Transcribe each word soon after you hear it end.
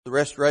The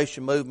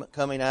Restoration movement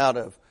coming out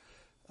of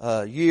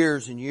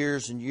years and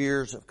years and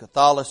years of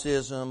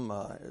Catholicism,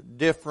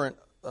 different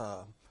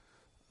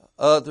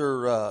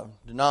other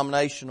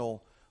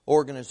denominational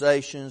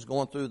organizations,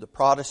 going through the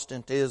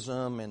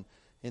Protestantism and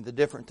the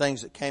different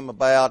things that came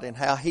about, and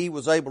how he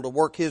was able to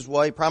work his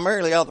way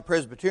primarily out of the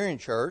Presbyterian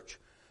Church.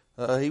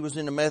 He was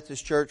in the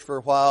Methodist Church for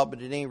a while, but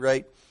at any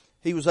rate,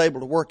 he was able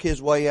to work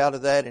his way out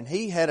of that, and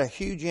he had a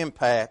huge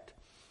impact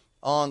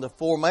on the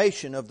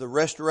formation of the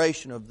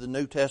restoration of the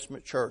New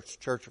Testament church,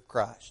 Church of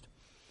Christ.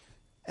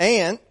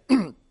 And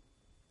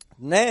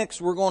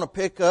next we're going to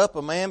pick up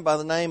a man by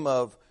the name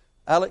of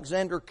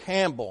Alexander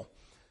Campbell.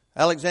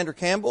 Alexander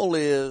Campbell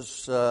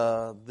is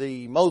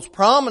the most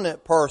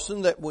prominent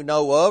person that we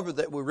know of or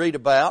that we read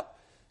about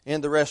in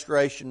the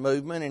Restoration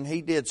movement, and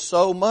he did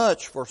so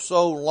much for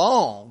so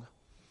long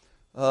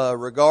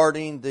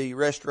regarding the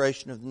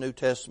restoration of the New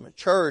Testament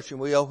church, and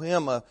we owe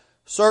him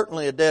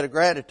certainly a debt of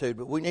gratitude.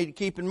 But we need to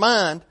keep in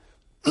mind,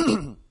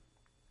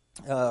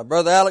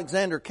 Brother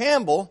Alexander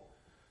Campbell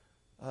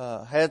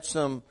had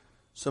some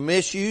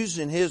issues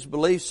in his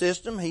belief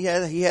system. He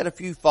had a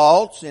few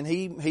faults, and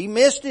he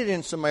missed it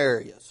in some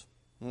areas.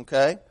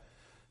 Okay,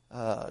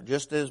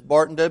 just as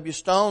Barton W.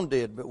 Stone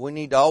did. But we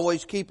need to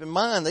always keep in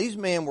mind these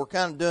men were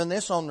kind of doing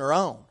this on their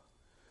own.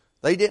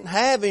 They didn't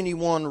have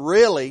anyone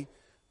really,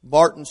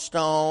 Barton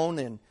Stone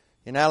and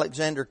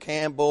Alexander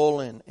Campbell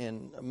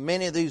and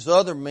many of these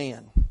other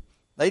men.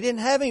 They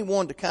didn't have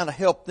anyone to kind of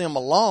help them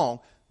along.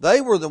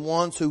 They were the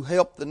ones who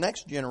helped the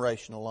next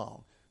generation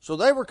along. So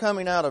they were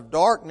coming out of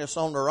darkness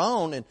on their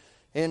own.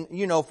 And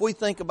you know, if we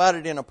think about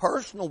it in a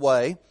personal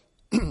way,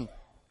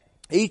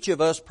 each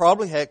of us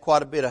probably had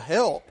quite a bit of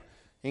help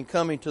in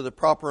coming to the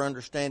proper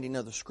understanding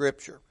of the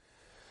Scripture.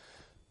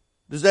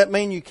 Does that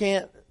mean you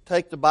can't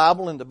take the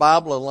Bible and the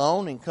Bible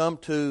alone and come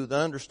to the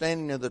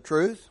understanding of the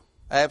truth?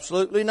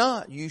 Absolutely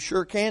not. You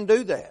sure can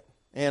do that.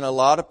 And a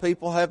lot of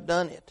people have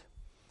done it.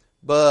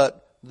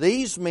 But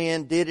these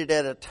men did it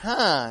at a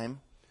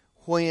time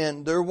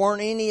when there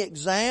weren't any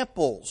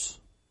examples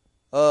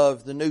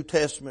of the New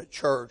Testament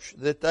church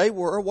that they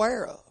were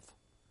aware of.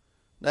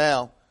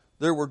 Now,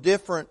 there were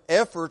different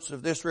efforts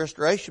of this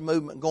restoration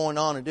movement going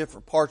on in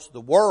different parts of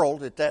the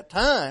world at that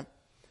time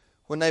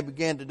when they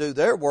began to do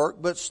their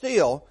work, but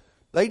still,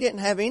 they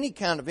didn't have any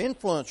kind of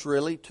influence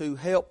really to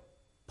help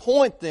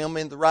point them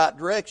in the right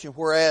direction,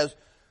 whereas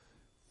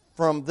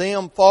from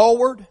them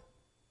forward,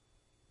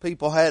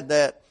 people had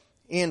that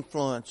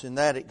influence and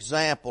that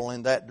example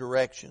in that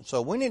direction.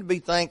 So we need to be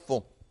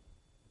thankful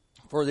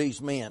for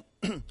these men.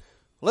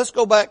 Let's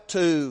go back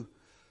to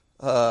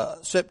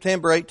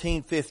September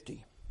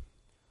 1850.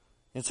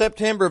 In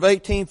September of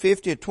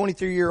 1850, a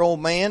 23-year-old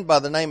man by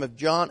the name of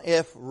John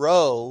F.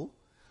 Rowe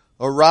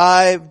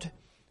arrived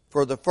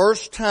for the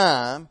first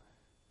time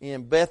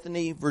in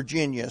Bethany,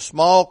 Virginia, a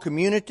small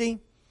community,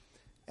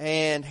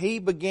 and he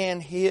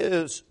began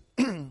his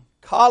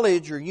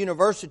college or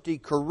university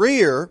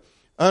career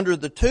under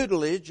the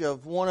tutelage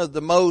of one of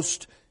the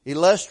most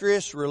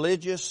illustrious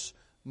religious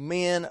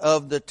men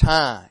of the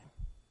time.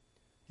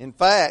 In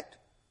fact,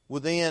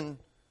 within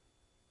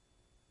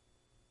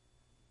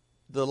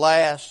the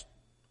last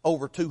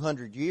over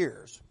 200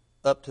 years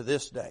up to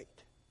this date.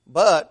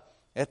 But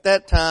at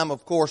that time,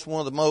 of course, one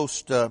of the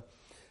most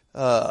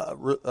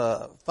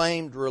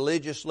famed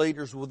religious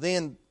leaders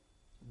within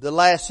the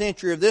last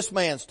century of this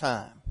man's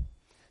time.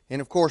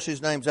 And of course,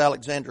 his name's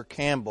Alexander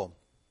Campbell.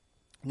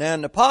 Now,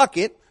 in the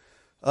pocket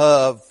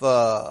of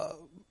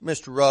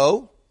Mr.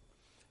 Rowe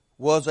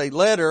was a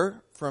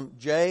letter from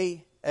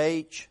J.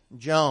 H.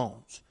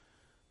 Jones,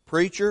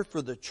 preacher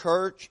for the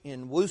church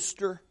in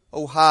Wooster,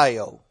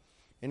 Ohio.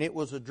 And it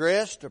was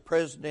addressed to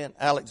President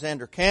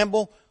Alexander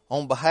Campbell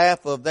on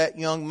behalf of that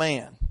young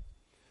man.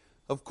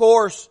 Of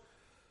course,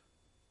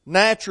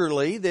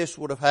 naturally, this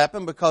would have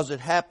happened because it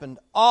happened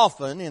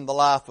often in the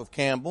life of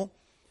Campbell.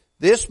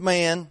 This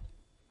man,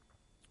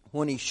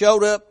 when he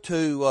showed up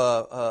to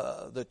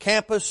the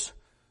campus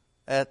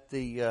at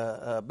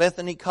the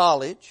Bethany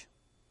College,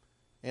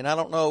 and I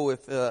don't know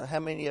if how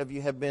many of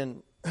you have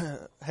been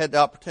had the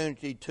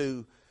opportunity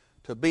to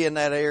be in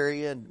that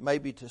area and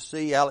maybe to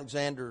see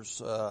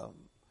Alexander's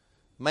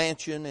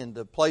mansion and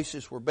the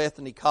places where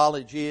Bethany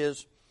College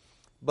is.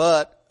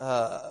 But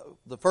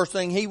the first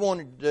thing he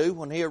wanted to do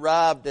when he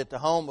arrived at the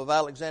home of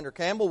Alexander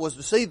Campbell was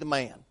to see the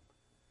man.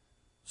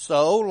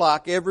 So,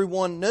 like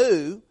everyone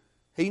knew,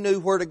 he knew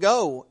where to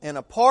go. And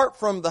apart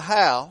from the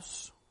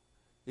house,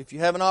 if you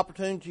have an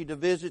opportunity to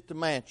visit the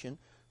mansion,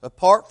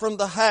 apart from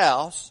the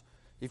house,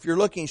 if you're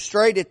looking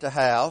straight at the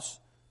house,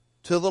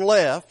 to the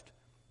left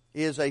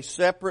is a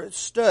separate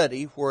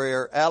study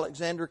where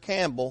Alexander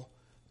Campbell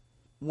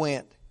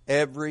went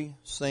every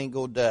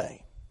single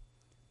day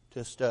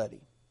to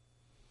study.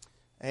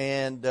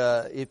 And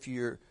if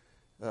you're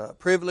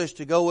privileged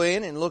to go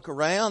in and look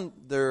around,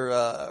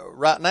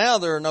 right now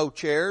there are no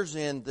chairs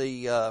in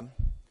the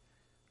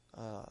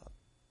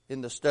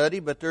study,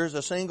 but there's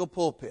a single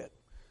pulpit.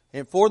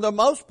 And for the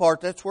most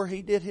part, that's where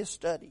he did his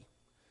study.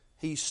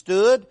 He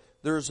stood.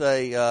 There's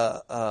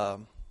a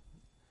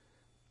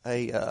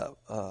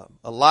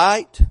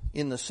light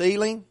in the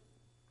ceiling.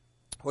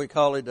 What do you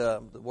call it?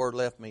 The word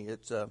left me.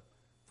 It's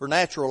for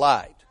natural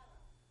light.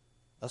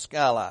 A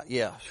skylight,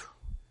 yeah.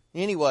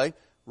 Anyway,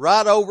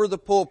 right over the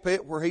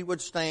pulpit where he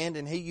would stand,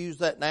 and he used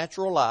that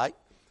natural light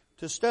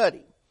to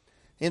study.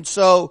 And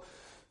so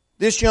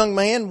this young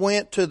man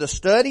went to the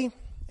study,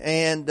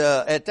 and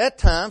at that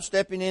time,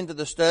 stepping into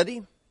the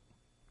study,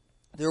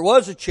 there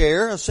was a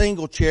chair, a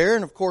single chair,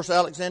 and of course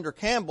Alexander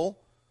Campbell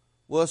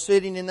was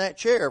sitting in that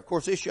chair. Of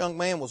course, this young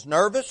man was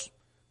nervous.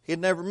 He had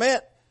never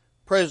met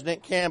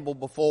President Campbell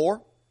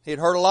before. He had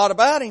heard a lot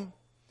about him,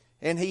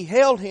 and he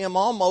held him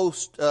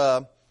almost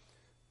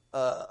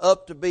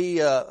up to be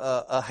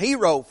a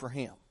hero for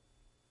him.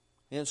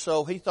 And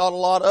so he thought a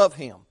lot of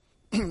him.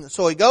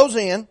 So he goes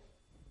in,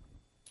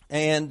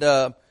 and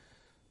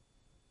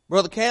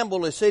Brother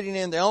Campbell is sitting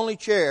in the only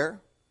chair.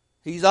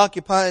 He's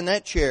occupying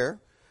that chair.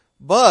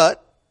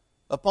 But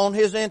upon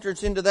his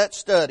entrance into that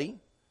study,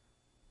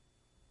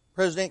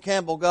 President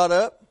Campbell got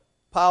up,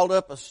 piled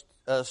up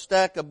a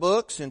stack of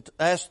books, and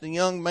asked the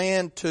young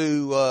man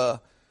to,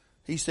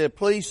 he said,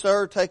 "Please,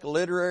 sir, take a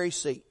literary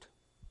seat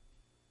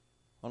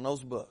on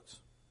those books."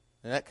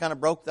 And that kind of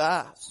broke the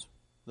ice.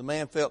 The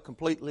man felt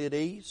completely at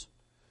ease.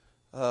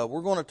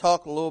 We're going to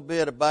talk a little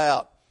bit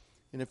about,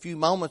 in a few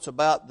moments,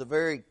 about the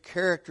very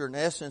character and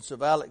essence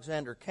of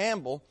Alexander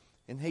Campbell.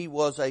 And he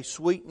was a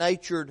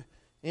sweet-natured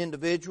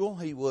individual.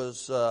 He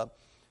was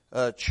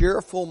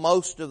cheerful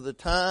most of the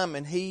time,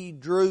 and he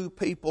drew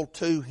people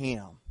to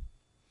him.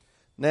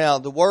 Now,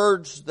 the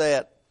words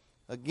that,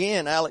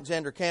 again,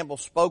 Alexander Campbell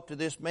spoke to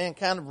this man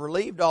kind of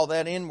relieved all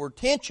that inward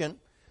tension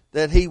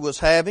that he was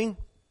having.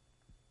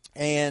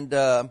 And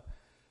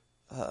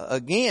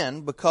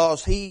again,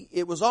 because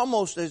it was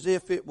almost as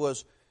if it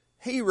was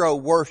hero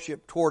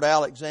worship toward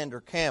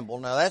Alexander Campbell.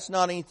 Now, that's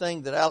not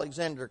anything that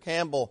Alexander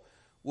Campbell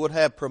would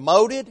have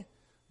promoted,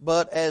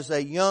 but as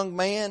a young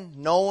man,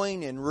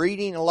 knowing and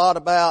reading a lot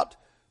about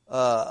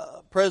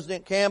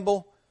President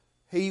Campbell,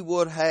 he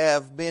would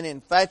have been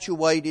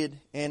infatuated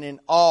and in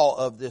awe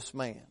of this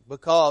man,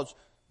 because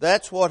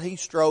that's what he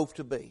strove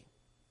to be.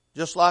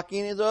 Just like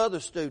any of the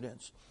other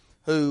students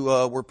who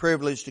were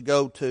privileged to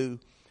go to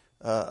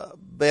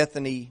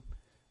Bethany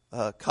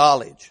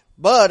College.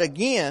 But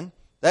again,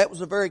 that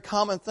was a very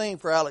common thing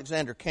for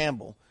Alexander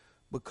Campbell,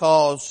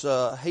 because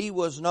he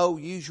was no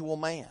usual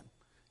man.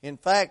 In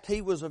fact,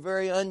 he was a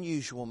very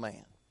unusual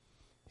man.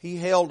 He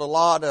held a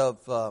lot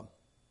of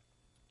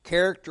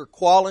character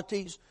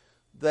qualities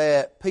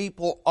that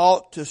people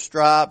ought to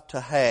strive to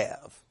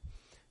have.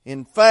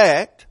 In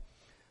fact,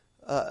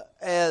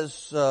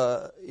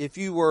 if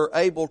you were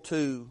able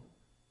to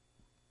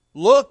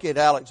look at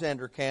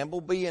Alexander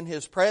Campbell, be in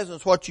his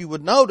presence, what you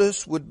would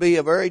notice would be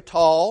a very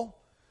tall,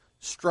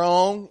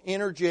 strong,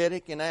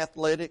 energetic, and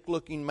athletic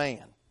looking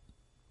man.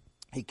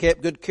 He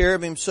kept good care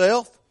of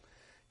himself.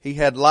 He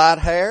had light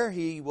hair.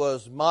 He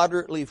was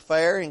moderately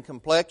fair in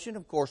complexion.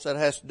 Of course, that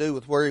has to do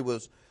with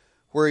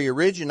where he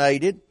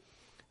originated.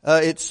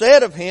 It's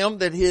said of him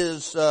that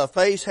his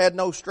face had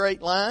no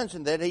straight lines,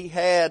 and that he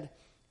had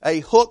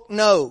a hooked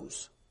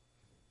nose.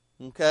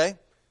 Okay?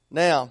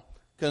 Now,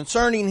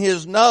 concerning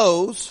his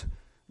nose,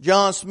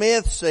 John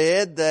Smith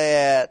said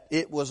that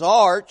it was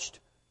arched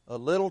a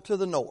little to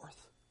the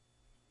north.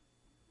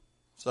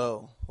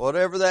 So,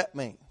 whatever that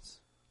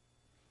means.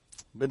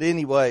 But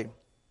anyway,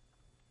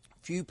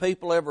 few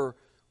people ever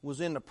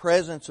was in the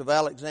presence of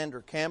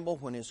Alexander Campbell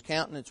when his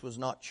countenance was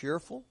not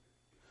cheerful,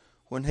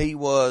 when he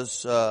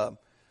was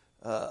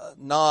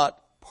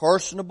not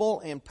personable,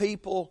 and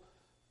people,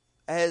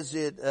 as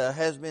it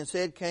has been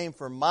said, came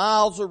for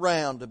miles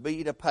around to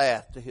beat a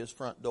path to his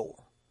front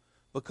door,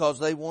 because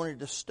they wanted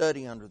to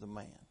study under the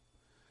man.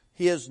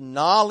 His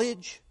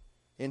knowledge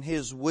and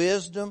his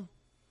wisdom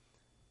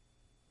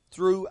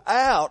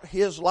throughout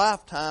his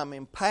lifetime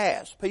and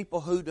past,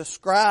 people who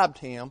described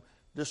him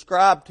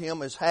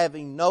as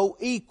having no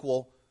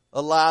equal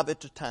alive at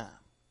the time.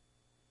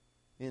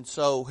 And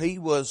so he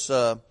was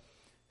a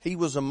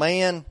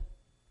man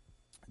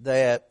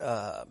that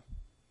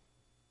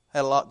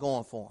had a lot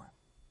going for him.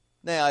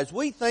 Now, as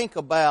we think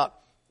about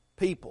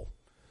people,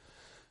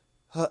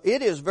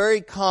 it is very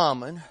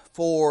common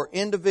for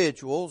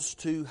individuals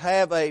to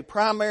have a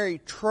primary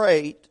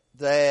trait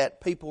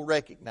that people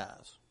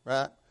recognize,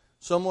 right?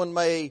 Someone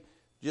may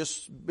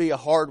just be a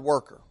hard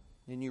worker,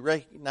 and you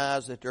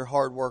recognize that they're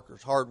hard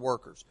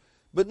workers.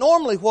 But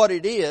normally what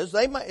it is,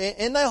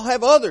 they'll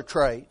have other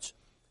traits,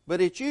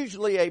 but it's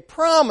usually a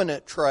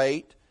prominent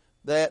trait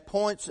that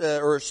points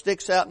or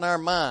sticks out in our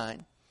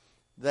mind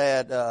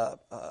that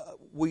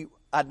we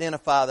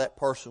identify that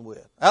person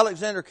with.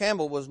 Alexander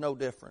Campbell was no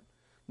different.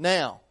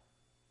 Now,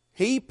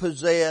 he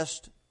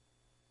possessed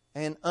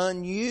an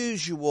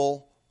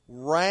unusual,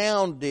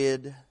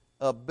 rounded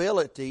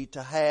ability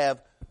to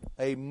have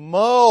a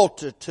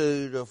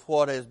multitude of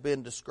what has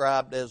been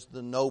described as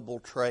the noble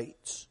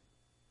traits.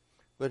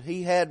 But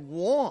he had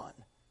one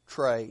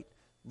trait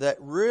that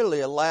really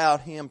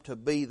allowed him to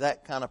be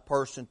that kind of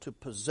person, to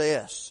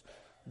possess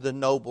the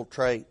noble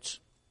traits.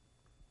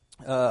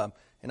 And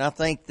I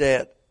think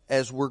that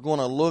as we're going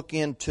to look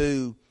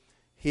into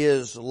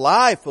his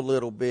life a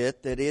little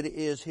bit, that it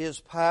is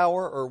his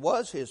power, or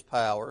was his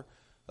power,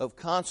 of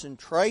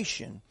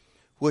concentration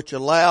which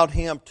allowed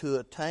him to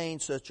attain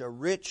such a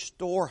rich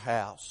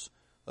storehouse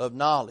of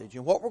knowledge.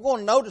 And what we're going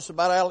to notice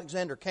about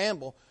Alexander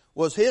Campbell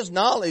was his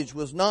knowledge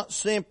was not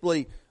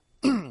simply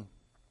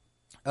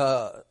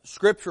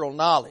scriptural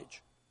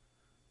knowledge.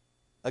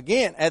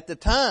 Again, at the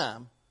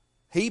time,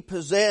 he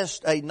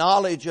possessed a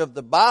knowledge of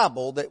the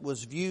Bible that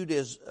was viewed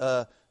as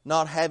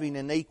not having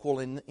an equal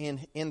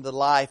in the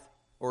life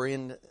or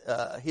in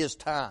his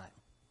time.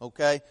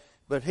 Okay?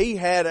 But he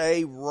had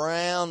a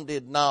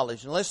rounded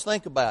knowledge. And let's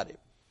think about it.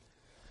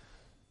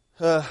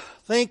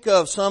 Think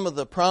of some of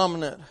the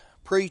prominent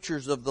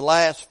preachers of the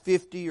last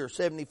 50 or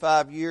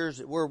 75 years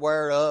that we're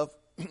aware of.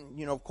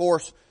 Of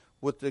course,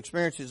 with the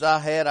experiences I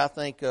had, I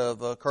think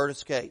of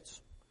Curtis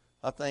Cates.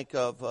 I think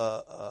of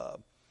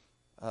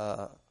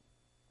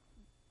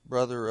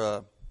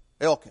Brother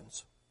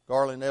Elkins,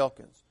 Garland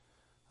Elkins.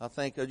 I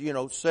think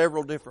of,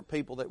 several different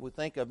people that we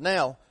think of.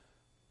 Now,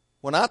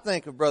 when I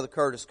think of Brother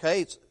Curtis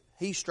Cates,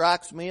 he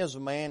strikes me as a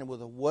man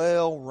with a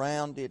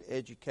well-rounded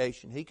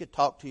education. He could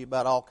talk to you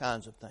about all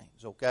kinds of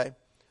things, okay?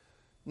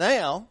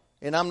 Now,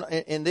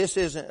 and this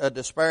isn't a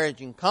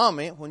disparaging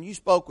comment, when you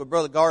spoke with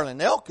Brother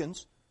Garland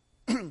Elkins,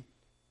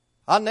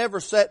 I never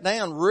sat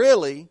down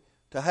really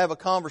to have a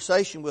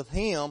conversation with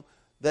him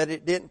that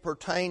it didn't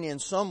pertain in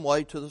some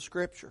way to the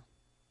Scripture.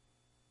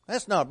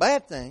 That's not a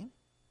bad thing,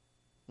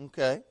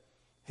 okay?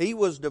 He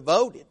was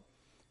devoted,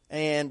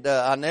 and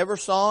I never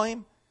saw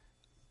him.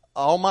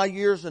 All my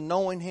years of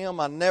knowing him,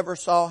 I never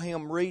saw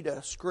him read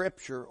a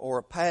scripture or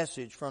a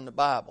passage from the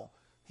Bible.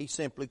 He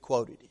simply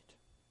quoted it.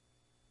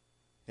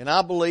 And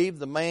I believe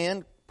the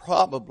man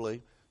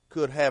probably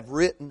could have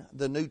written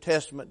the New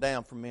Testament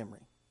down from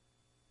memory.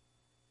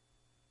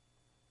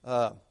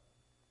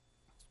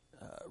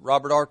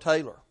 Robert R.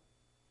 Taylor,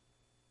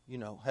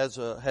 is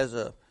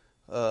a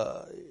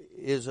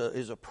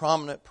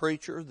prominent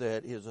preacher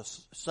that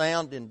is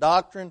sound in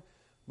doctrine,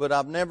 but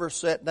I've never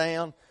sat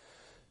down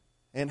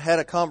and had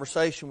a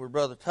conversation with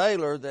Brother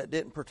Taylor that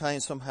didn't pertain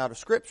somehow to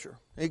Scripture.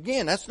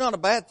 Again, that's not a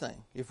bad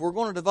thing. If we're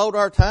going to devote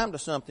our time to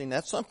something,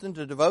 that's something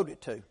to devote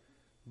it to.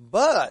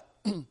 But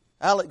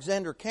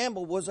Alexander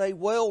Campbell was a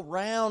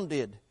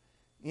well-rounded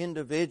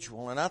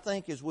individual. And I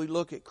think as we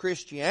look at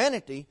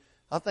Christianity,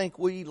 I think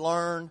we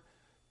learn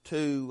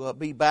to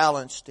be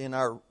balanced in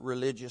our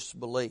religious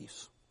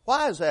beliefs.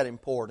 Why is that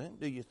important,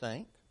 do you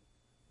think?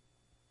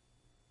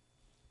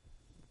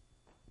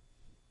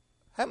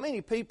 How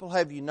many people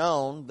have you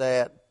known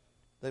that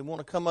they want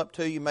to come up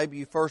to you, maybe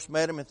you first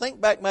met them, and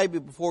think back maybe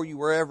before you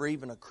were ever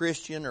even a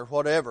Christian or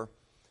whatever.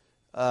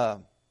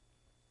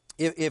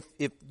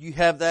 If you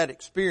have that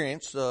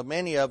experience,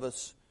 many of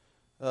us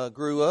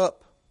grew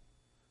up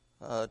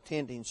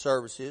attending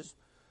services.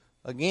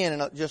 Again,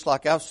 and just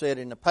like I've said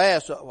in the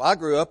past, I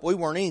grew up, we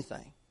weren't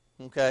anything,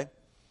 okay?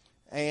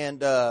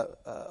 And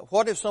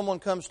what if someone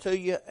comes to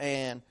you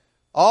and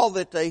all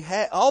that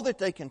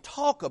they can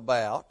talk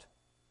about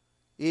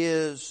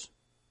is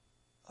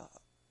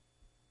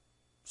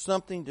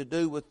something to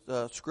do with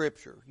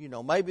Scripture?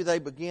 Maybe they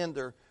begin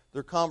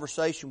their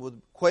conversation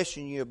with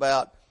questioning you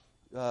about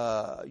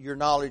your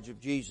knowledge of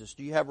Jesus.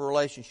 Do you have a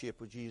relationship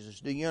with Jesus?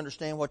 Do you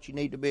understand what you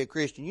need to be a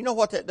Christian? You know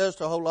what that does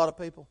to a whole lot of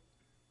people?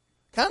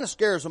 Kind of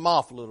scares them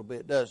off a little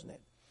bit, doesn't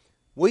it?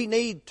 We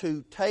need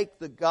to take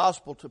the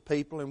gospel to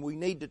people and we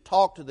need to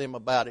talk to them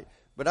about it.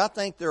 But I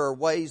think there are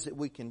ways that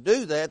we can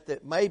do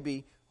that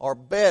maybe are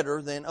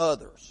better than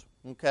others.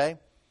 Okay?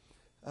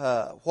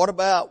 What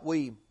about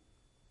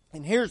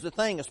and here's the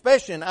thing,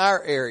 especially in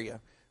our area,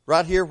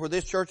 right here where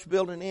this church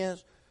building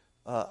is,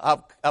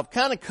 I've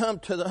kind of come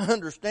to the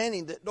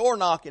understanding that door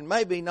knocking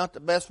may be not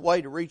the best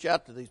way to reach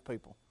out to these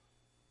people.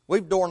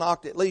 We've door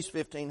knocked at least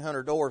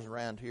 1,500 doors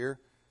around here.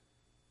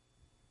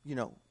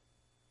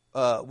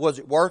 Was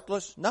it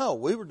worthless? No,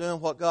 we were doing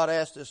what God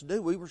asked us to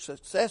do. We were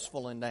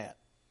successful in that.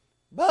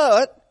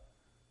 But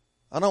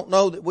I don't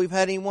know that we've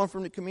had anyone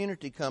from the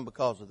community come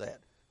because of that.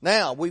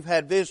 Now, we've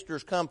had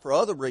visitors come for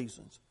other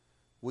reasons.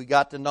 We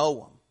got to know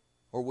them,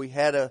 or we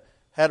had a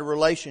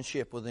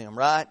relationship with them,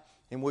 right?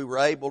 And we were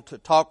able to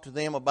talk to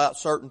them about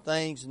certain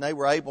things, and they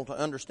were able to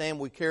understand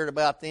we cared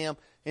about them.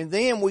 And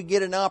then we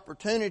get an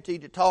opportunity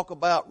to talk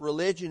about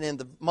religion and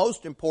the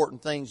most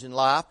important things in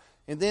life,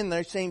 and then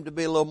they seem to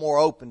be a little more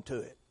open to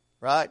it,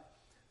 right?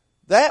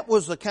 That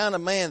was the kind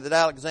of man that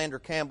Alexander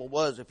Campbell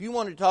was. If you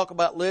wanted to talk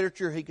about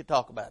literature, he could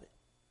talk about it.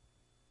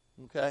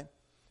 Okay?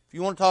 If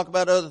you want to talk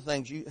about other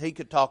things, he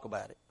could talk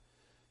about it.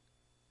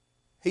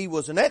 He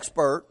was an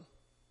expert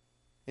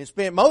and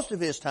spent most of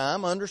his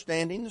time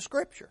understanding the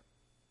Scripture.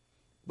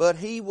 But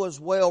he was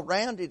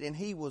well-rounded and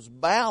he was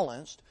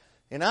balanced.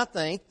 And I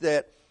think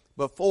that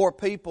before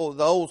people,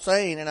 the old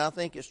saying, and I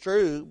think it's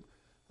true,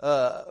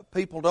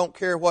 people don't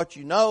care what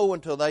you know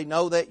until they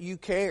know that you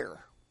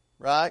care,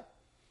 right?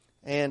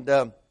 And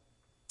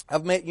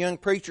I've met young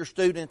preacher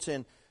students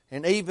and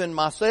even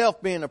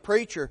myself being a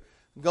preacher,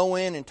 go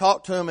in and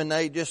talk to them and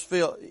they just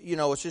feel,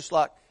 it's just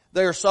like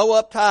they're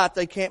so uptight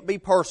they can't be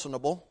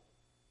personable,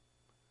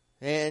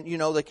 And,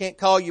 they can't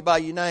call you by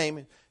your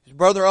name. It's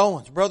Brother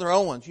Owens, Brother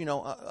Owens.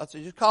 I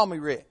said, just call me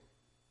Rick.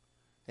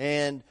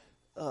 And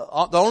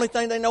the only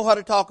thing they know how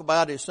to talk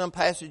about is some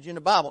passage in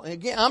the Bible. And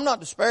again, I'm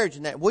not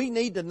disparaging that. We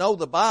need to know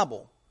the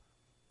Bible.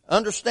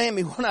 Understand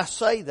me when I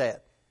say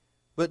that.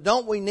 But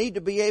don't we need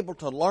to be able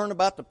to learn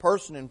about the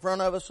person in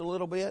front of us a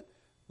little bit?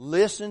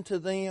 Listen to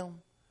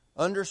them.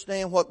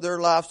 Understand what their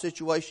life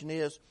situation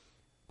is.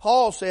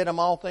 Paul said, I'm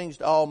all things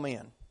to all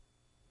men.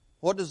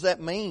 What does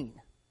that mean?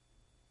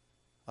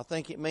 I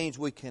think it means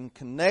we can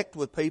connect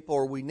with people,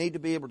 or we need to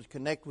be able to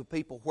connect with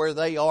people where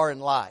they are in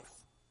life.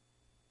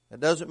 That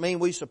doesn't mean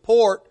we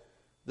support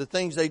the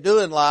things they do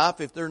in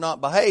life if they're not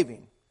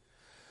behaving.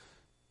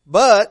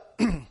 But,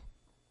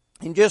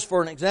 and just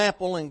for an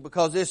example, and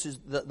because this is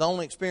the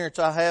only experience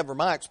I have, or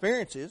my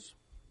experiences,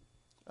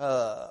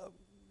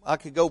 I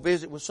could go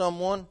visit with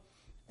someone,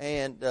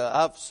 and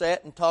I've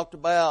sat and talked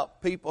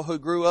about people who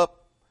grew up,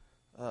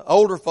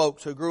 older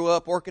folks who grew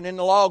up working in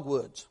the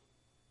logwoods.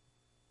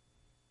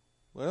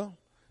 Well,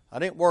 I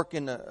didn't work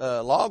in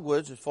the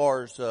logwoods as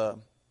far as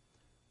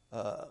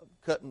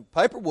cutting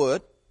paper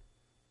wood,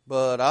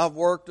 but I've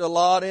worked a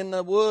lot in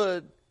the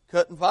wood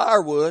cutting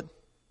firewood.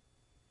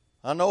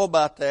 I know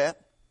about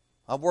that.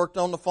 I've worked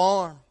on the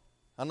farm.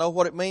 I know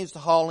what it means to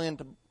haul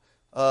into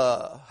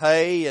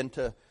hay and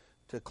to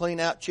clean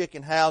out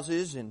chicken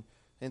houses and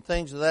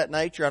things of that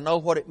nature. I know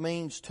what it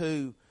means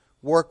to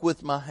work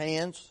with my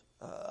hands.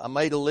 I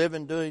made a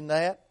living doing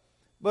that.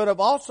 But I've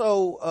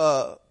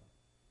also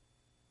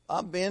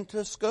I've been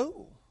to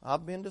school.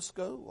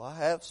 I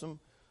have some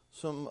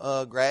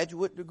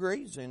graduate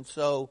degrees, and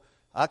so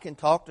I can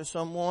talk to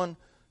someone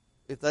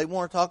if they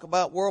want to talk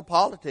about world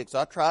politics.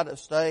 I try to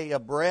stay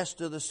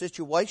abreast of the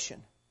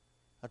situation.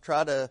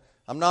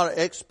 I'm not an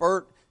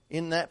expert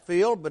in that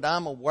field, but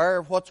I'm aware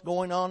of what's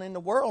going on in the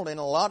world, and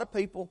a lot of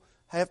people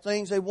have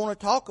things they want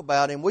to talk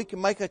about, and we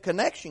can make a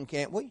connection,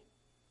 can't we?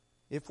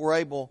 If we're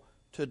able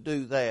to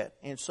do that.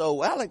 And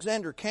so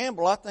Alexander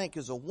Campbell, I think,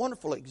 is a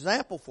wonderful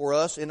example for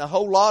us in a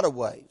whole lot of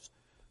ways.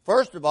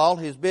 First of all,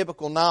 his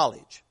biblical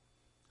knowledge.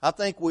 I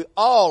think we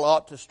all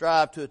ought to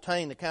strive to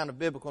attain the kind of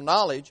biblical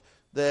knowledge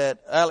that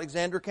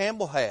Alexander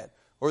Campbell had,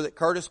 or that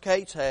Curtis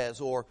Cates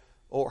has, or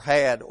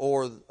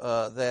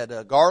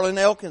that Garland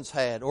Elkins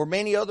had, or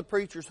many other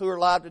preachers who are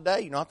alive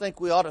today. I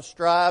think we ought to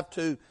strive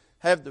to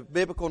have the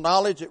biblical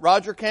knowledge that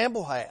Roger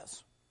Campbell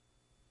has.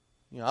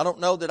 I don't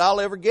know that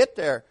I'll ever get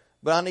there,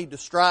 but I need to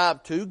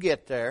strive to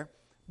get there.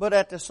 But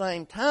at the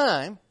same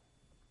time,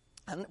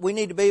 we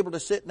need to be able to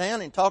sit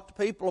down and talk to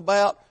people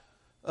about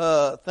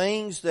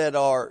things that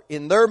are,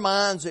 in their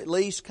minds at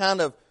least,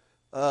 kind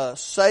of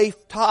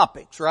safe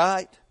topics,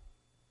 right?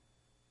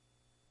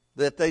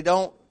 That they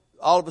don't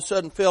all of a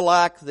sudden feel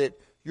like that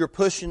you're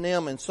pushing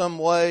them in some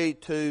way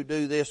to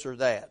do this or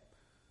that.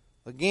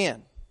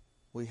 Again,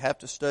 we have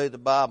to study the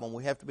Bible, and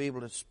we have to be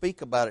able to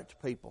speak about it to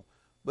people.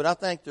 But I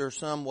think there are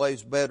some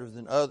ways better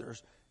than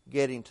others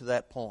getting to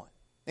that point.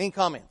 Any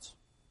comments?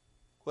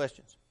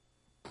 Questions?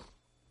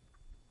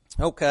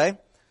 Okay.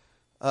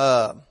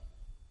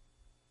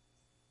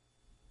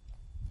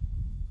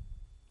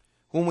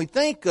 When we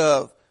think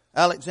of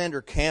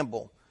Alexander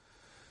Campbell,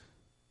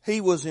 he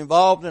was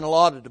involved in a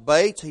lot of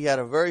debates. He had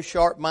a very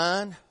sharp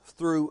mind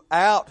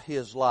throughout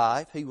his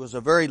life. He was a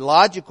very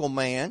logical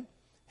man.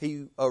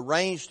 He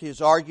arranged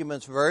his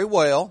arguments very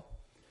well.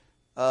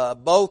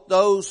 Both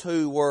those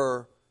who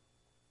were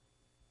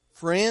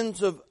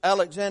friends of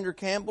Alexander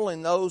Campbell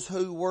and those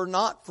who were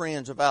not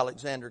friends of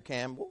Alexander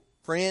Campbell,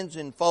 friends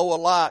and foe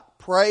alike,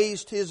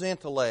 praised his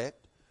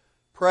intellect,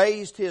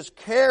 praised his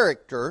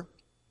character,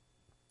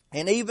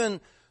 and even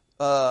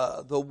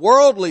the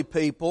worldly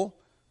people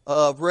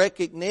of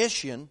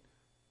recognition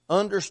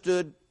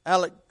understood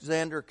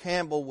Alexander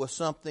Campbell was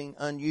something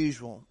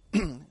unusual.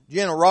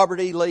 General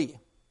Robert E. Lee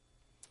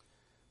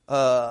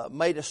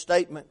made a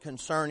statement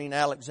concerning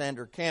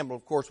Alexander Campbell.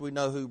 Of course, we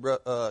know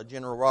who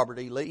General Robert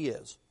E. Lee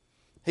is.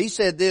 He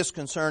said this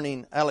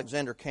concerning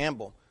Alexander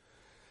Campbell.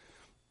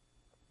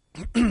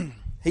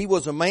 He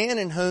was a man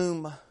in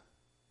whom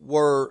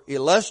were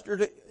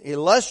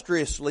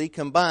illustriously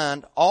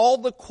combined all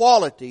the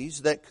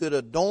qualities that could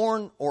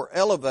adorn or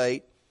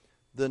elevate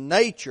the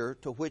nature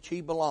to which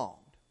he belonged.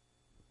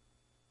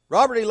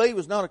 Robert E. Lee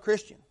was not a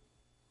Christian.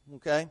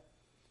 Okay?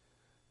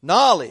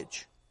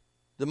 Knowledge,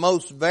 the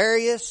most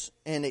various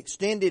and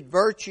extended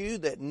virtue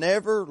that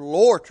never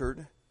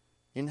loitered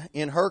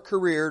in her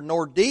career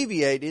nor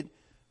deviated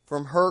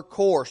from her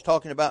course,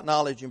 talking about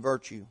knowledge and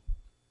virtue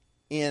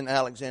in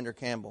Alexander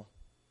Campbell.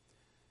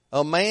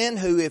 A man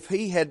who, if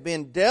he had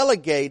been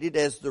delegated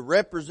as the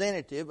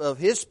representative of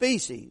his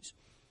species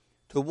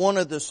to one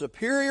of the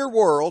superior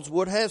worlds,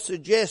 would have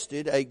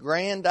suggested a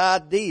grand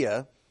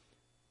idea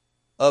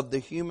of the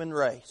human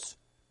race.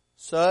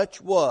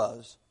 Such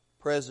was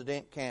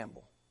President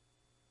Campbell.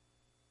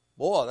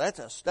 Boy, that's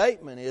a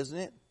statement, isn't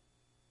it?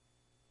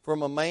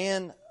 From a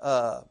man,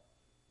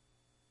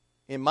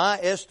 in my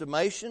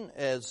estimation,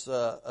 as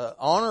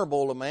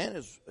honorable a man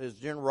as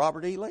General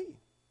Robert E. Lee.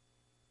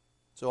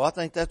 So I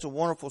think that's a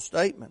wonderful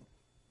statement.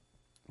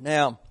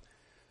 Now,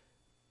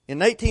 In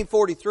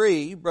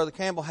 1843, Brother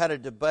Campbell had a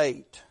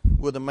debate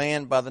with a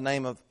man by the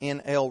name of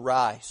N.L.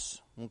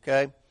 Rice.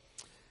 Okay?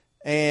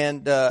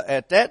 And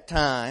at that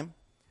time,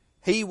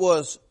 he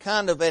was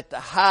kind of at the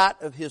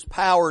height of his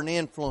power and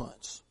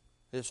influence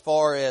as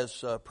far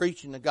as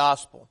preaching the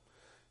gospel.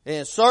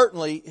 And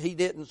certainly he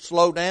didn't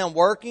slow down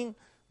working,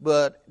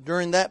 but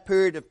during that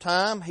period of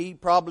time, he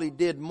probably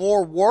did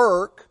more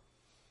work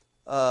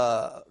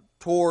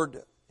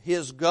toward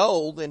his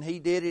goal than he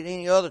did at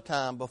any other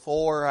time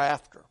before or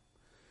after.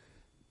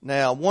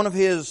 Now, one of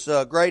his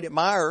great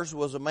admirers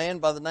was a man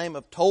by the name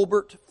of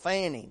Tolbert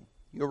Fanning.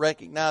 You'll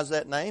recognize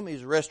that name.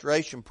 He's a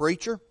restoration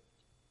preacher.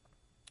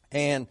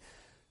 And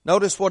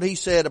notice what he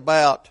said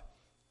about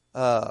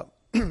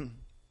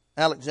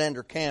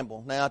Alexander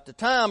Campbell. Now, at the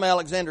time,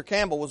 Alexander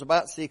Campbell was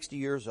about 60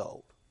 years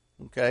old.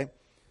 Okay?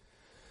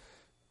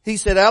 He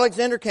said,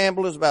 Alexander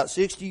Campbell is about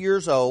 60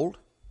 years old,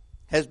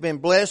 has been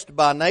blessed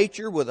by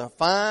nature with a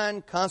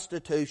fine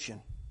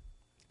constitution,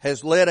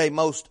 has led a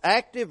most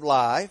active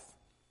life,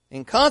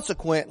 and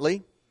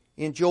consequently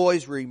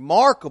enjoys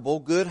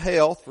remarkable good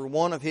health for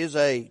one of his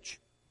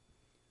age.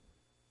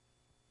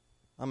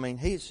 I mean,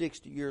 he's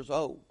 60 years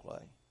old,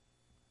 Clay.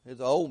 He's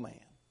an old man,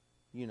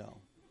 you know.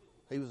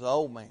 He was an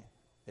old man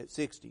at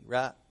 60,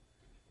 right?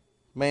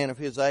 Man of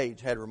his age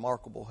had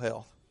remarkable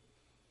health.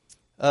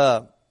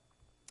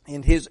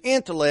 And his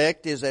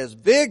intellect is as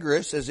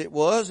vigorous as it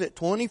was at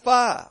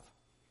 25.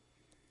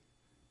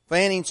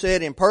 Fanning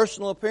said, in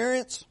personal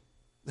appearance,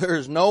 there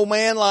is no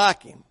man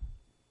like him.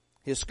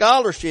 His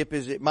scholarship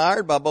is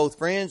admired by both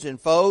friends and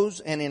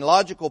foes, and in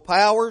logical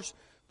powers,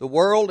 the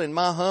world, in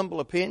my humble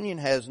opinion,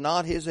 has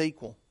not his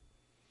equal.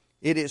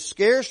 It is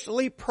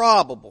scarcely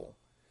probable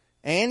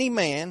any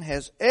man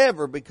has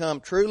ever become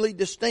truly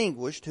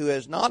distinguished who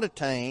has not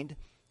attained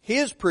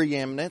his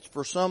preeminence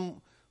for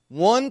some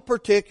one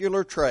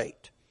particular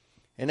trait.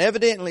 And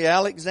evidently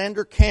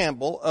Alexander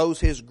Campbell owes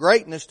his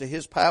greatness to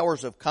his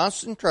powers of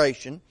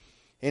concentration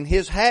and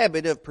his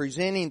habit of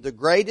presenting the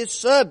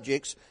greatest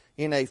subjects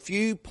in a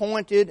few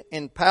pointed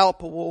and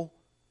palpable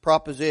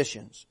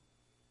propositions.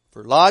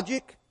 For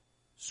logic,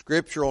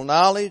 scriptural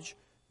knowledge,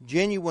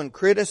 genuine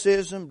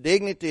criticism,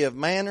 dignity of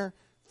manner,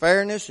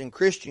 fairness, and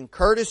Christian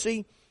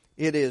courtesy,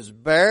 it is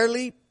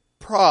barely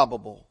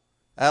probable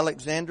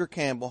Alexander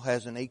Campbell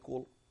has an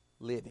equal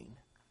living.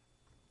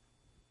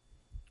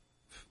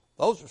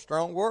 Those are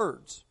strong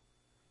words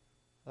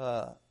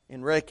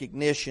in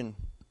recognition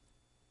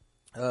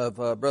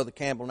of Brother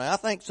Campbell. Now, I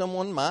think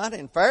someone might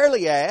and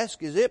fairly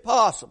ask, is it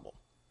possible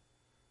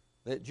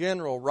that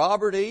General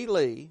Robert E.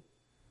 Lee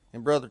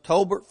and Brother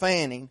Tolbert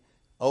Fanning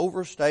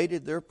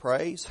overstated their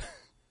praise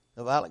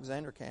of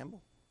Alexander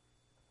Campbell?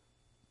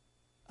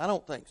 I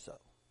don't think so.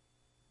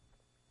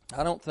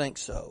 I don't think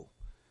so,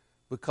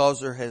 because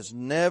there has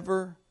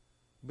never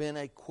been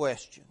a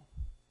question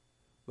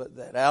but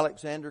that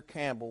Alexander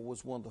Campbell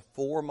was one of the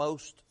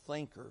foremost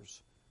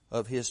thinkers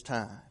of his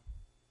time.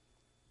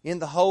 In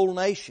the whole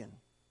nation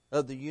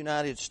of the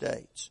United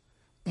States,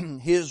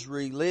 his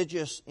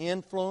religious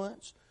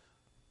influence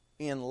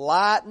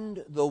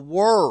enlightened the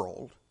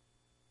world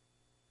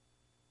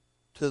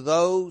to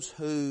those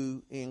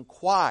who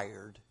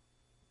inquired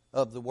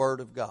of the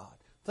Word of God.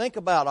 Think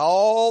about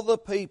all the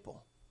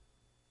people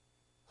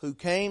who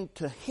came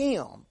to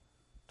him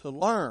to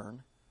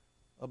learn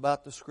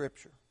about the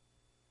Scripture.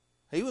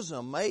 He was an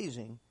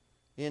amazing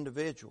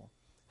individual.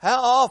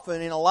 How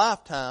often in a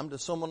lifetime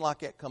does someone like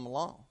that come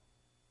along?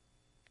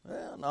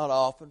 Well, not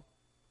often.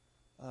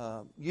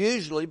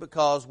 Usually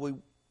because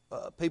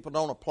people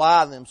don't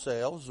apply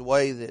themselves the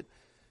way that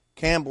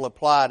Campbell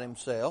applied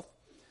himself.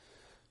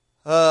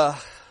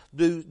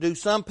 Do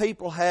some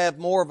people have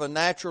more of a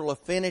natural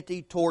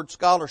affinity toward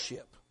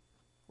scholarship?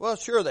 Well,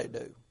 sure they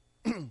do.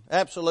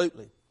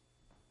 Absolutely.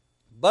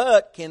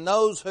 But can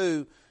those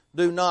who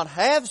do not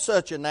have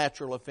such a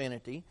natural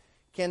affinity,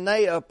 can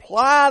they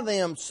apply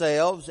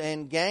themselves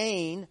and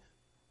gain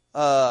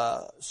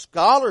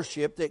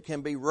scholarship that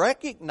can be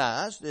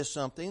recognized as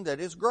something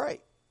that is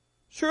great?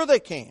 Sure they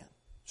can.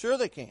 Sure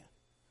they can.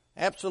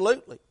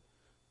 Absolutely.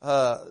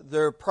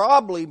 There are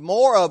probably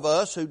more of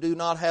us who do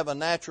not have a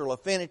natural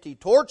affinity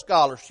toward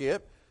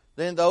scholarship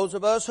than those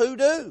of us who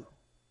do.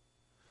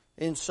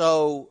 And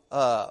so,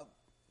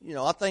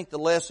 I think the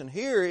lesson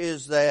here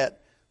is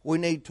that we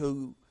need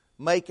to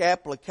make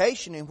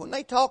application. And when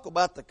they talk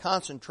about the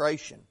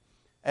concentration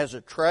as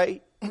a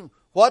trait,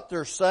 what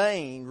they're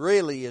saying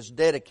really is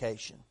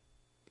dedication.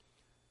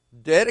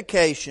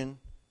 Dedication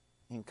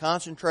and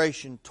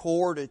concentration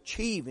toward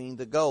achieving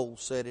the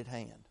goals set at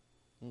hand.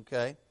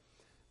 Okay?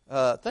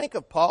 Think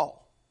of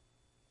Paul.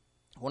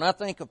 When I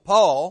think of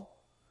Paul,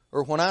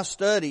 or when I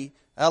study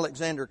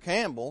Alexander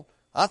Campbell,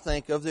 I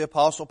think of the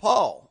Apostle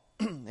Paul.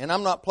 And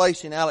I'm not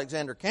placing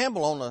Alexander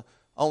Campbell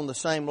on the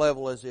same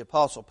level as the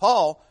Apostle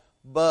Paul,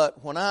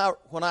 but when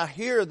I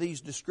hear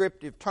these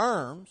descriptive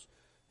terms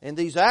and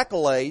these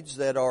accolades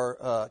that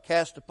are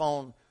cast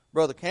upon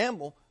Brother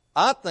Campbell,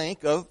 I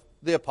think of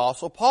the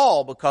Apostle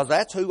Paul, because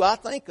that's who I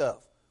think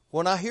of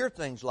when I hear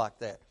things like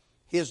that.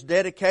 His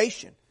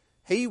dedication.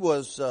 He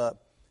was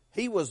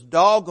he was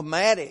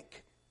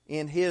dogmatic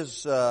in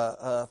his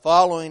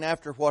following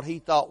after what he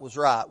thought was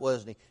right,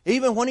 wasn't he?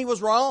 Even when he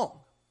was wrong,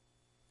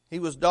 he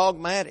was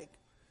dogmatic.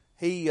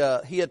 He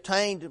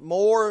attained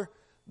more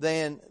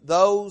than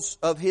those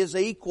of his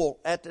equal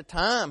at the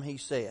time, he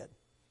said.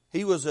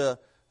 He was a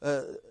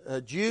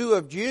Jew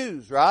of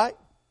Jews, right?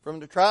 From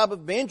the tribe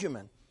of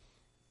Benjamin.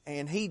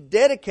 And he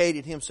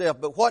dedicated himself.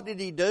 But what did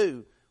he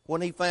do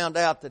when he found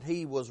out that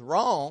he was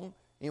wrong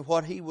in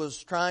what he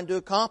was trying to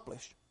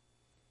accomplish?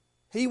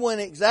 He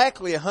went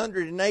exactly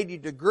 180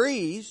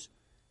 degrees,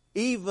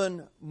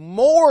 even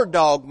more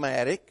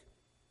dogmatic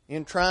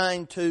in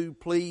trying to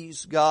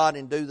please God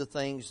and do the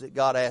things that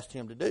God asked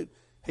him to do.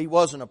 He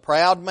wasn't a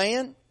proud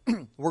man.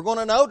 We're going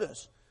to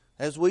notice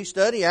as we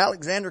study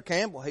Alexander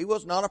Campbell, he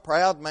was not a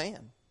proud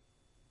man.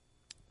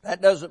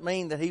 That doesn't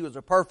mean that he was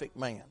a perfect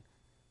man.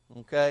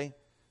 Okay?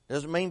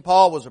 Doesn't mean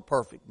Paul was a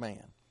perfect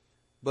man.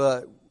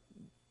 But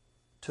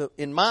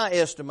in my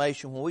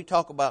estimation, when we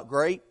talk about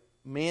great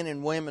men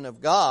and women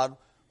of God,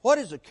 what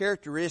is a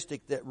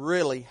characteristic that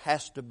really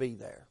has to be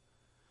there?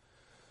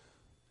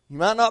 You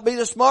might not be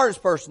the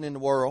smartest person in the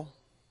world.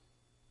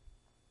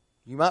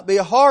 You might be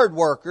a hard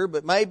worker,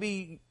 but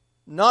maybe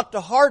not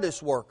the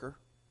hardest worker.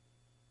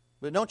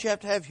 But don't you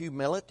have to have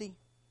humility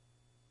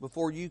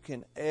before you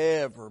can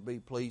ever be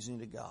pleasing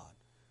to God?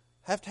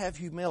 Have to have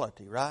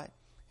humility, right?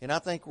 And I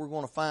think we're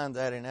going to find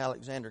that in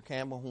Alexander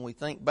Campbell when we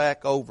think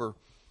back over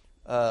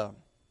the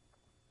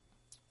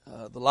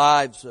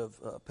lives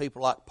of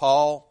people like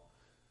Paul.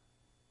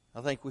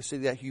 I think we see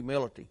that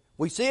humility.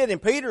 We see it in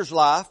Peter's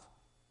life.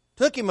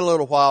 Took him a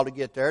little while to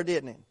get there,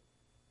 didn't it?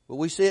 But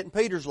we see it in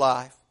Peter's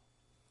life.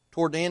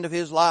 Toward the end of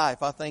his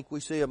life, I think we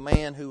see a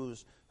man who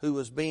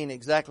was being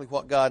exactly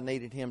what God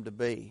needed him to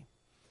be.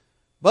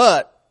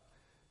 But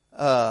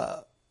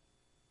I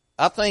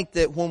think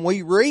that when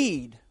we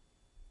read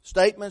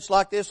statements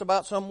like this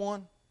about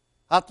someone,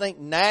 I think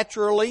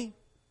naturally,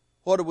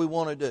 what do we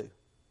want to do?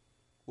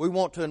 We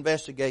want to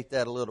investigate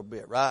that a little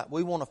bit, right?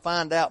 We want to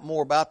find out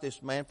more about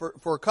this man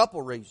for a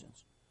couple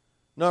reasons.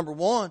 Number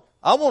one,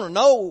 I want to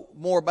know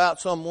more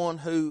about someone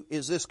who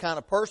is this kind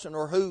of person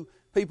or who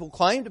people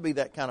claim to be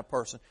that kind of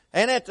person.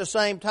 And at the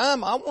same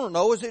time, I want to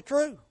know, is it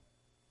true?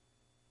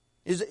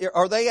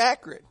 Are they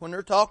accurate when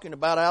they're talking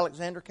about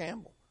Alexander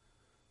Campbell?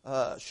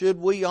 Should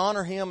we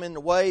honor him in the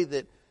way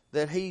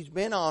that he's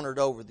been honored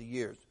over the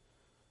years?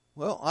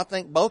 Well, I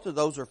think both of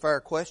those are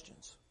fair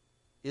questions.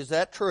 Is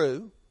that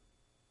true?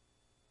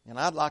 And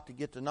I'd like to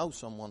get to know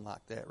someone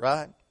like that,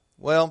 right?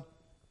 Well,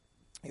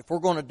 if we're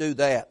going to do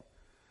that,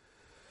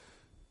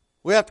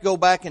 we have to go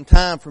back in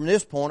time from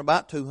this point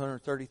about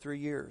 233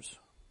 years.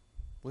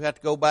 We have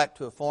to go back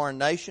to a foreign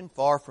nation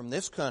far from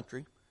this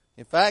country.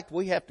 In fact,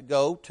 we have to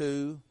go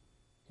to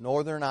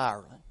Northern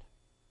Ireland.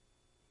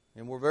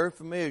 And we're very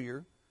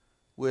familiar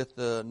with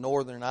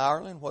Northern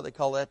Ireland, what they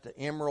call that, the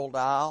Emerald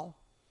Isle.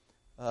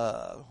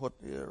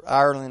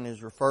 Ireland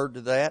is referred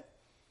to that.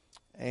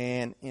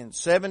 And in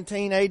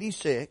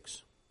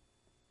 1786,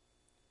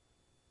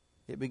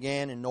 it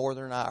began in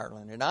Northern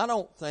Ireland. And I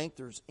don't think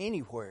there's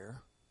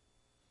anywhere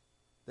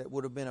that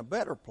would have been a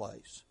better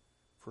place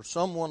for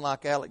someone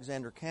like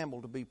Alexander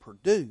Campbell to be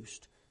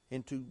produced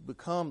and to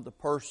become the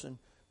person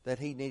that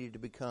he needed to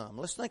become.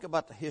 Let's think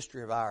about the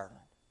history of Ireland.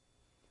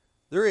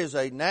 There is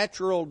a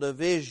natural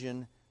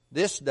division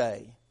this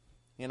day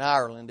in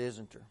Ireland,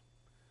 isn't there?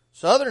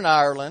 Southern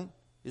Ireland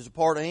is a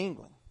part of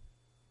England.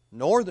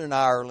 Northern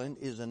Ireland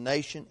is a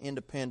nation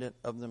independent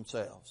of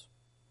themselves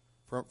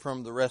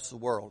from the rest of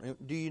the world.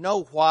 Do you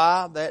know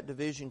why that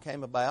division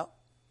came about?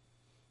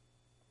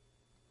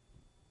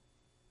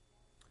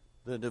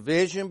 The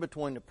division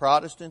between the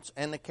Protestants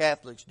and the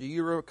Catholics. Do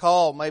you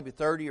recall maybe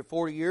 30 or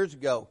 40 years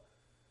ago,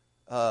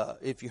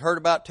 if you heard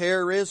about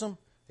terrorism,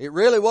 it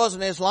really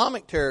wasn't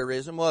Islamic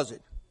terrorism, was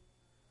it?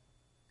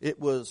 It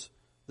was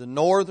the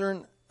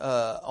northern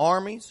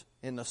armies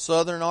and the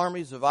southern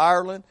armies of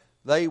Ireland.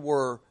 They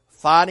were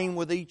fighting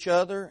with each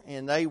other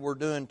and they were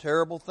doing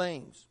terrible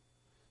things.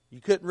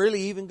 You couldn't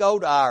really even go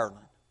to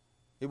Ireland.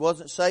 It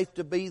wasn't safe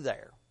to be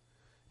there.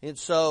 And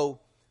so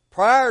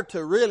prior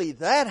to really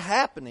that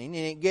happening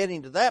and it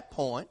getting to that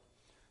point,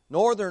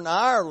 Northern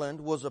Ireland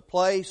was a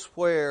place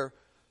where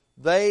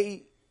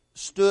they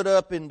stood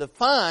up in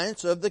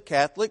defiance of the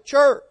Catholic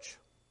Church.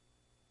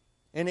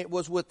 And it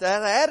was with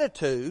that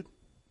attitude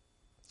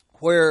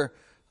where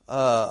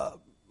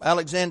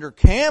Alexander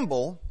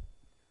Campbell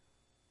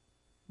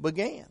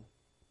began,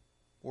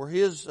 where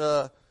his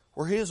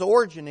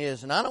origin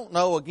is. And I don't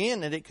know,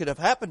 again, that it could have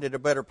happened at a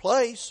better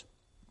place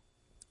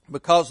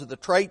because of the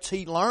traits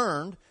he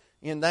learned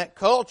in that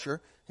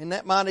culture, and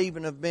that might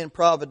even have been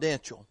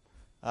providential.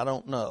 I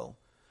don't know.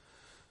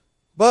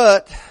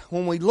 But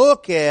when we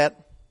look at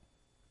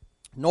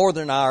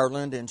Northern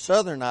Ireland and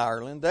Southern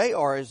Ireland, they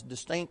are as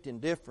distinct and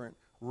different,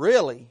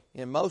 really,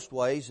 in most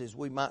ways, as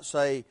we might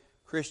say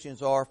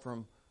Christians are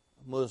from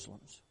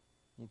Muslims.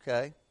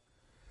 Okay?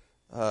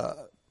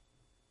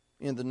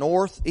 In the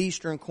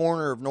northeastern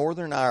corner of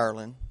Northern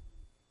Ireland,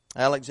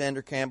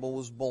 Alexander Campbell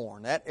was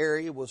born. That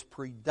area was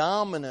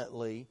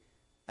predominantly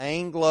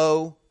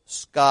Anglo-Saxon.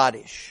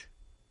 Scottish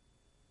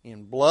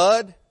in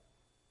blood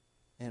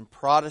and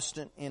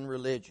Protestant in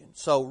religion.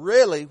 So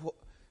really,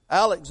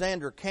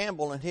 Alexander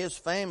Campbell and his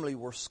family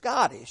were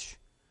Scottish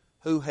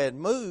who had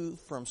moved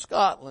from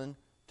Scotland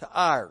to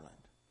Ireland.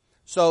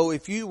 So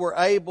if you were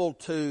able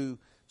to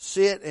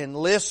sit and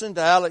listen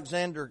to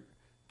Alexander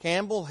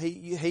Campbell,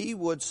 he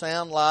would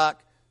sound like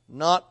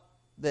not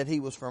that he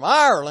was from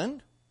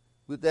Ireland,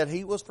 but that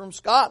he was from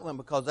Scotland,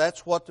 because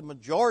that's what the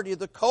majority of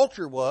the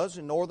culture was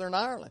in Northern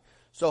Ireland.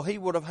 So he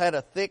would have had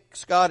a thick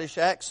Scottish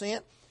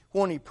accent.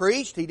 When he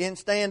preached, he didn't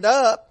stand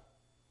up.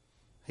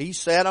 He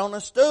sat on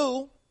a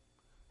stool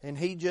and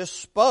he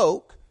just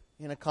spoke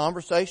in a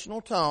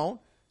conversational tone,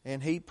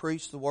 and he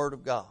preached the Word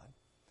of God.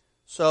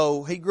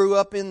 So he grew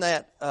up in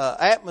that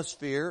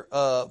atmosphere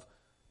of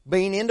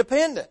being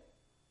independent,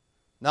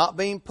 not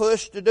being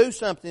pushed to do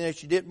something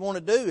that you didn't want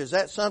to do. Is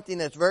that something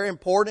that's very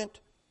important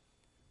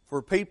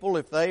for people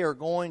if they are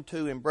going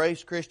to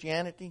embrace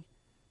Christianity?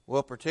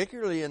 Well,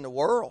 particularly in the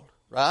world,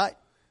 right?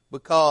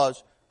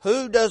 Because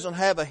who doesn't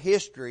have a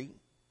history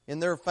in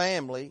their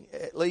family,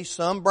 at least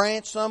some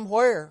branch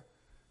somewhere,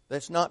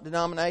 that's not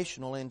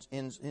denominational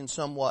in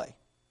some way?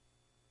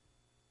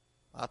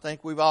 I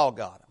think we've all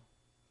got them.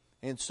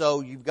 And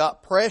so you've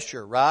got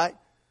pressure, right,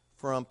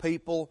 from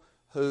people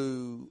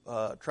who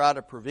try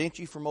to prevent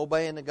you from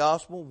obeying the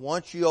gospel.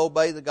 Once you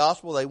obey the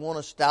gospel, they want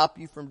to stop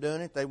you from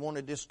doing it. They want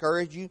to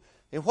discourage you.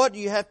 And what do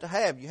you have to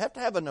have? You have to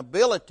have an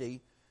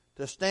ability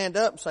to stand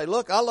up and say,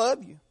 look, I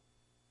love you,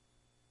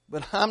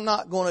 but I'm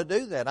not going to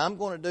do that. I'm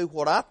going to do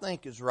what I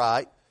think is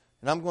right,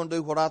 and I'm going to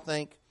do what I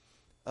think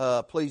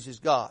pleases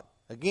God.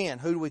 Again,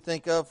 who do we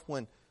think of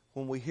when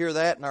we hear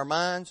that in our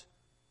minds?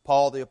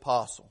 Paul the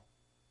Apostle.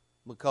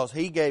 Because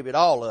he gave it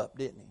all up,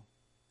 didn't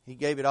he? He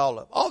gave it all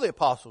up. All the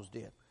apostles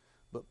did.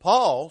 But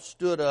Paul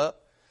stood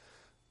up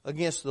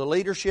against the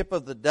leadership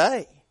of the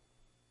day,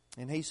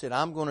 and he said,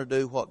 I'm going to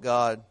do what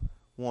God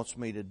wants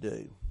me to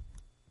do.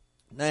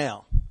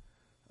 Now,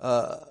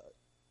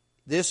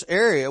 this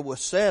area was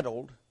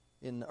settled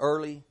in the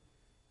early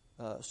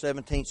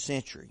 17th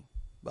century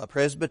by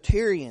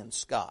Presbyterian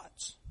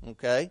Scots.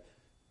 Okay?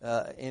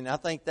 And I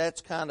think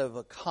that's kind of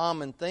a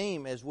common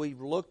theme as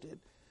we've looked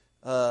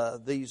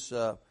at these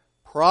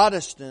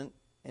Protestant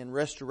and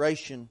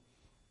Restoration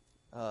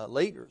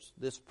leaders,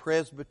 this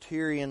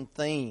Presbyterian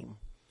theme.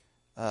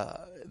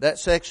 That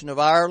section of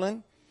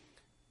Ireland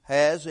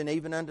has, and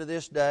even unto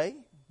this day,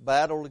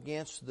 battled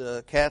against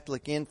the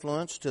Catholic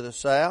influence to the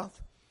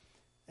south,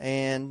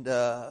 and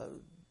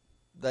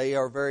they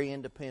are very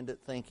independent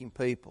thinking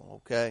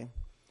people, okay?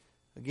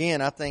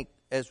 Again, I think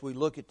as we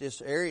look at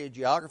this area,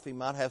 geography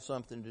might have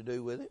something to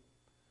do with it,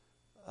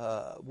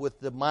 with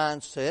the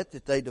mindset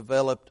that they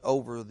developed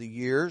over the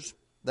years.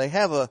 They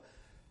have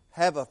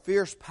a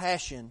fierce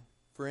passion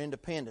for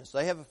independence.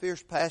 They have a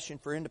fierce passion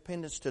for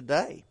independence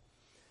today.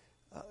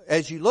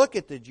 As you look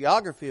at the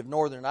geography of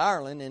Northern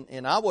Ireland,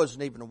 and I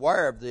wasn't even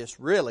aware of this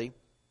really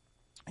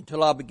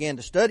until I began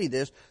to study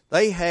this,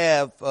 they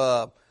have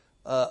a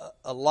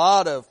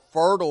lot of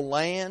fertile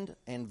land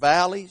and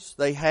valleys.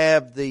 They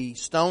have the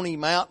Stony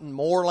Mountain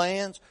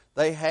moorlands.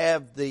 They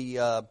have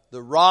the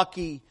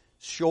rocky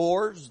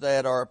shores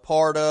that are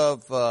part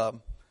of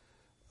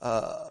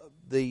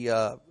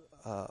the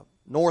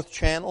North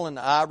Channel and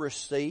the Irish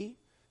Sea.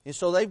 And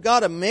so they've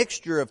got a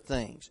mixture of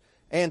things.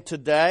 And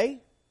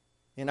today,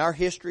 in our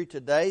history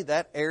today,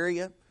 that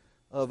area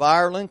of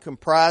Ireland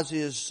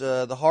comprises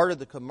the heart of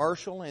the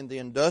commercial and the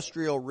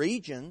industrial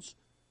regions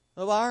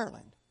of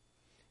Ireland.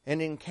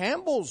 And in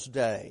Campbell's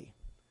day,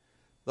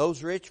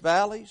 those rich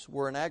valleys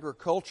were an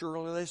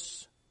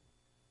agriculturalist's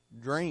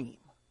dream.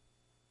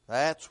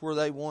 That's where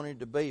they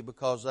wanted to be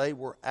because they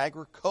were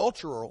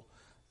agricultural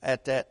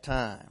at that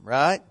time,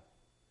 right?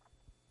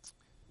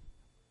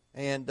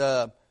 And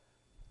the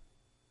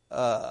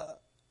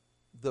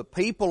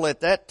people at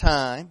that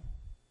time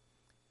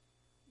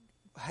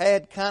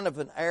had kind of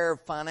an air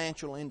of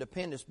financial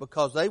independence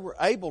because they were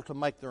able to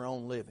make their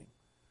own living.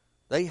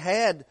 They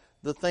had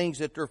the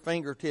things at their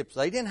fingertips.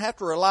 They didn't have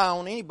to rely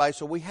on anybody,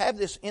 so we have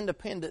this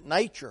independent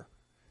nature.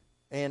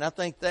 And I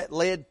think that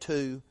led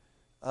to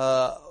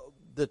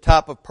the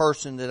type of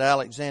person that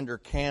Alexander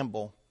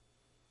Campbell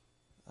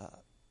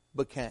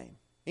became.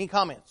 Any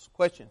comments,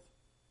 questions?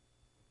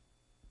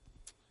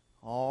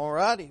 All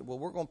righty. Well,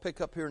 we're going to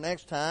pick up here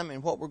next time,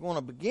 and what we're going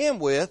to begin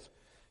with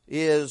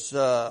is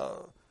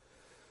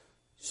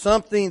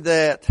something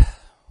that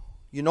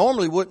you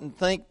normally wouldn't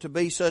think to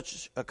be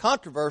such a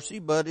controversy,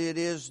 but it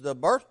is the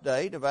birth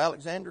date of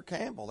Alexander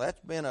Campbell. That's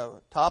been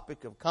a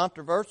topic of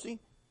controversy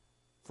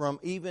from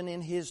even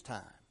in his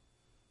time.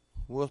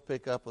 We'll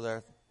pick up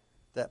with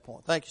that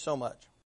point. Thank you so much.